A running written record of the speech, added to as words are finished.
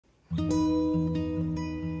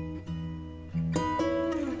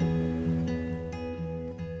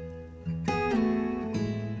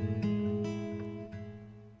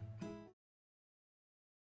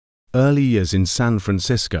Early years in San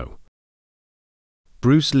Francisco.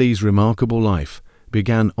 Bruce Lee's remarkable life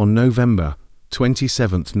began on November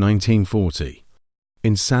 27, 1940.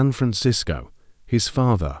 In San Francisco, his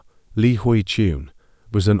father, Lee Hoy-Chun,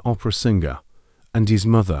 was an opera singer, and his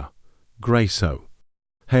mother, Grace Ho,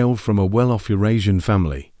 hailed from a well-off Eurasian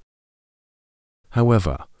family.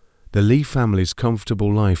 However, the Lee family's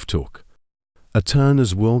comfortable life took a turn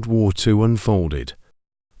as World War II unfolded,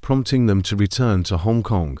 prompting them to return to Hong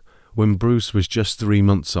Kong when Bruce was just 3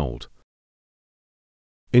 months old.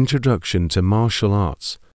 Introduction to martial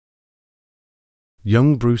arts.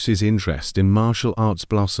 Young Bruce's interest in martial arts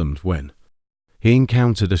blossomed when he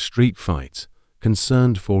encountered a street fight.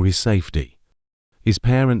 Concerned for his safety, his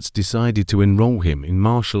parents decided to enroll him in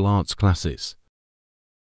martial arts classes.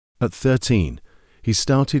 At 13, he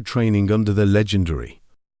started training under the legendary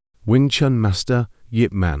Wing Chun master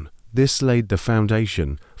Yip Man. This laid the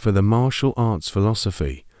foundation for the martial arts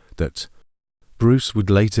philosophy that Bruce would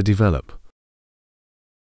later develop.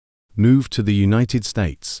 Moved to the United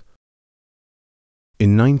States.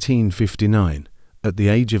 In 1959, at the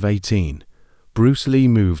age of 18, Bruce Lee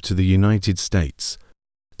moved to the United States.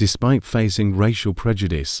 Despite facing racial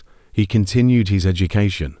prejudice, he continued his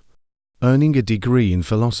education, earning a degree in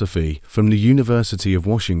philosophy from the University of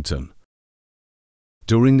Washington.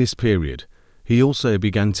 During this period, he also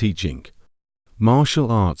began teaching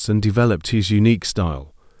martial arts and developed his unique style,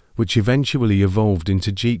 which eventually evolved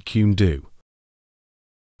into Jeet Kune Do.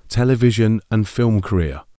 Television and film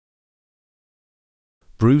career.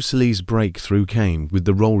 Bruce Lee's breakthrough came with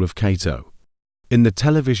the role of Kato in the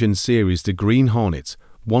television series The Green Hornet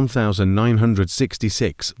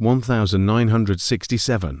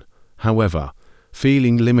 1966-1967. However,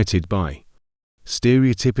 feeling limited by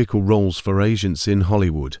stereotypical roles for agents in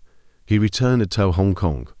Hollywood, he returned to Hong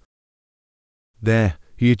Kong. There,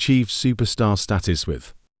 he achieved superstar status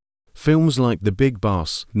with films like The Big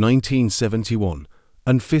Boss 1971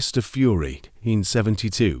 and Fist of Fury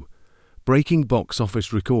 1972, breaking box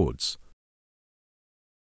office records.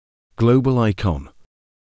 Global icon.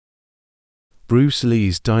 Bruce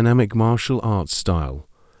Lee's dynamic martial arts style,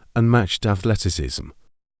 unmatched athleticism,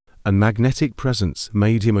 and magnetic presence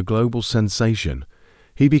made him a global sensation.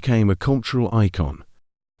 He became a cultural icon,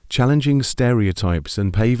 challenging stereotypes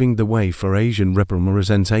and paving the way for Asian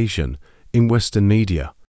representation in Western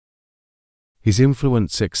media. His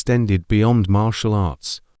influence extended beyond martial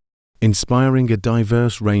arts, inspiring a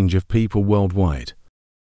diverse range of people worldwide.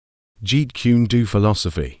 Jeet Kune Do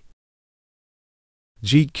philosophy.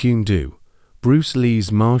 Jeet Kune Do, Bruce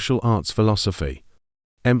Lee's martial arts philosophy,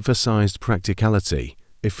 emphasized practicality,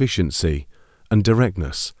 efficiency, and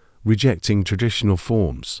directness, rejecting traditional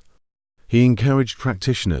forms. He encouraged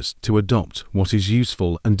practitioners to adopt what is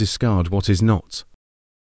useful and discard what is not.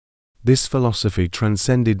 This philosophy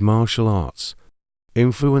transcended martial arts,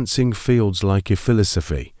 influencing fields like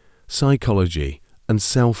philosophy, psychology, and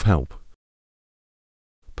self-help.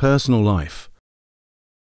 Personal life.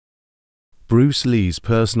 Bruce Lee's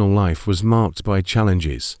personal life was marked by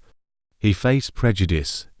challenges. He faced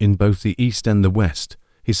prejudice in both the East and the West.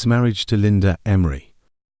 His marriage to Linda Emery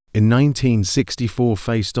in 1964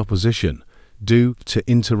 faced opposition due to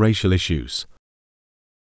interracial issues.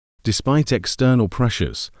 Despite external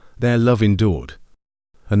pressures, their love endured,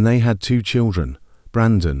 and they had 2 children,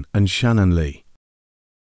 Brandon and Shannon Lee.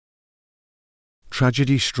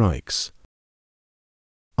 Tragedy strikes.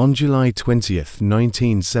 On July 20,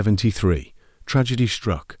 1973, tragedy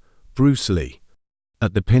struck. Bruce Lee,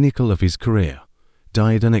 at the pinnacle of his career,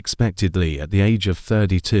 died unexpectedly at the age of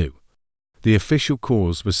 32. The official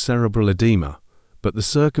cause was cerebral edema, but the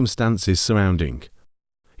circumstances surrounding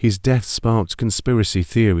his death sparked conspiracy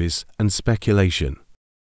theories and speculation.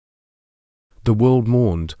 The world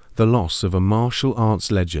mourned the loss of a martial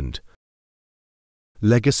arts legend.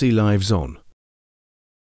 Legacy lives on.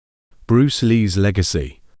 Bruce Lee's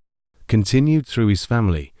legacy continued through his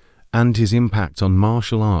family and his impact on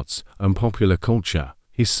martial arts and popular culture.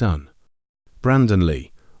 His son, Brandon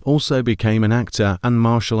Lee, also became an actor and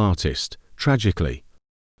martial artist, tragically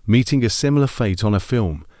meeting a similar fate on a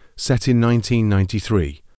film set in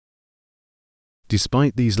 1993.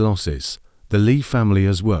 Despite these losses, the Lee family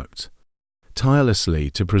has worked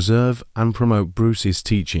tirelessly to preserve and promote Bruce's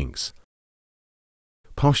teachings.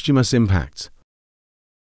 Posthumous impact.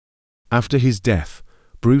 After his death,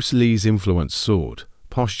 Bruce Lee's influence soared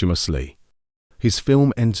posthumously. His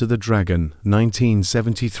film Enter the Dragon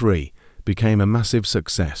 1973 became a massive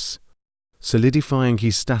success, solidifying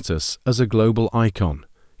his status as a global icon.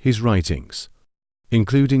 His writings,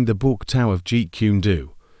 including the book Tao of Jeet Kune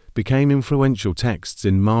Do, became influential texts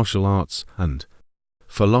in martial arts and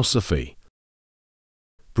philosophy.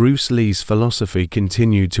 Bruce Lee's philosophy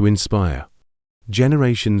continued to inspire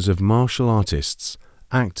generations of martial artists,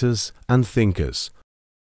 actors, and thinkers.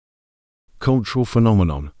 Cultural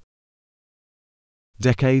phenomenon.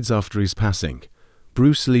 Decades after his passing,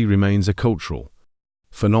 Bruce Lee remains a cultural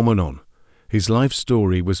phenomenon. His life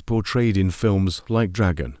story was portrayed in films like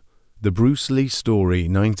Dragon, The Bruce Lee Story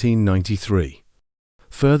 1993,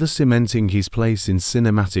 further cementing his place in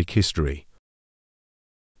cinematic history.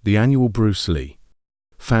 The annual Bruce Lee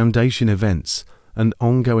Foundation events and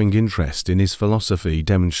ongoing interest in his philosophy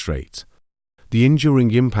demonstrate the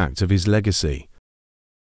enduring impact of his legacy.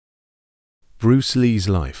 Bruce Lee's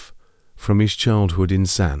life, from his childhood in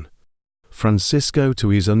San Francisco to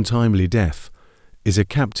his untimely death, is a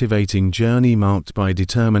captivating journey marked by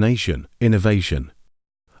determination, innovation,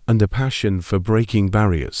 and a passion for breaking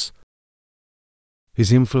barriers.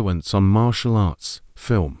 His influence on martial arts,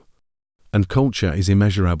 film, and culture is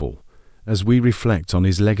immeasurable. As we reflect on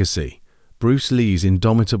his legacy, Bruce Lee's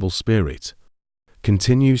indomitable spirit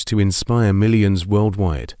continues to inspire millions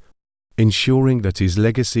worldwide, ensuring that his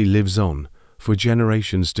legacy lives on for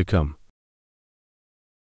generations to come.